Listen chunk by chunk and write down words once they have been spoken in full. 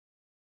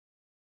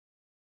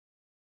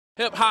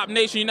Hip Hop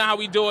Nation, you know how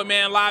we do it,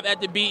 man. Live at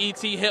the BET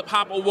Hip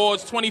Hop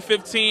Awards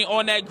 2015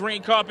 on that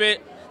green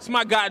carpet. It's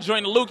my guy,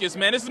 Joyner Lucas,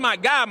 man. This is my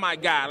guy,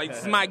 Like,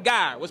 this is my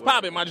guy. What's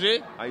poppin', my G?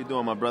 How you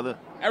doing, my brother?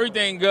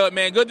 Everything good,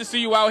 man. Good to see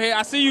you out here.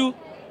 I see you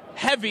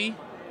heavy.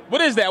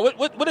 What is that?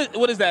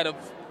 What is that?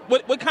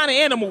 What kind of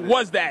animal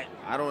was that?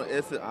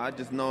 I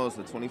just know it's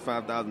a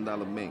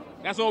 $25,000 mink.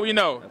 That's all we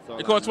know.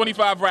 It costs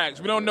 25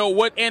 racks. We don't know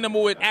what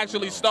animal it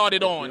actually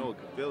started on. You know, it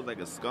feels like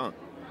a skunk.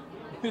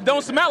 It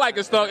don't smell like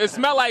a skunk. It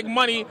smell like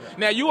money.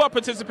 Now, you are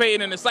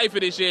participating in the Cypher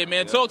this year,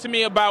 man. Talk to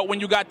me about when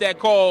you got that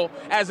call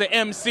as an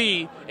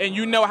MC, and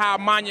you know how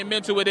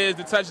monumental it is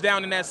to touch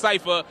down in that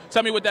Cypher.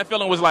 Tell me what that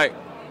feeling was like.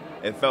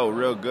 It felt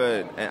real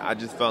good, and I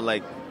felt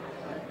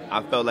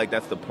like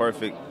that's the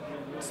perfect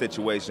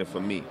situation for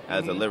me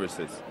as a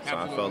lyricist. So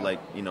I felt like,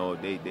 you know,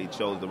 they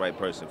chose the right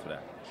person for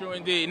that. True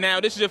indeed. Now,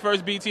 this is your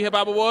first BET Hip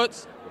Hop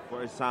Awards? The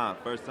first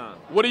time.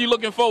 What are you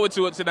looking forward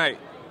to tonight?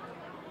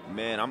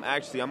 Man, I'm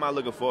not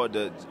looking forward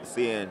to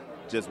seeing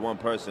just one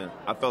person.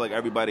 I feel like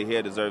everybody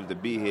here deserves to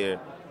be here,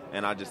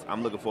 and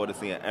I'm looking forward to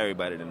seeing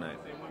everybody tonight.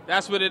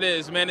 That's what it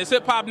is, man. It's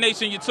Hip Hop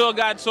Nation, your tour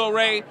guide,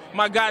 Torre,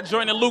 my guy,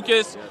 Joyner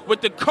Lucas,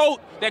 with the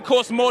coat that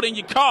costs more than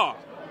your car.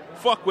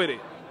 Fuck with it.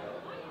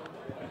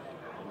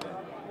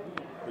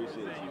 Appreciate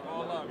you.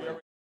 All love.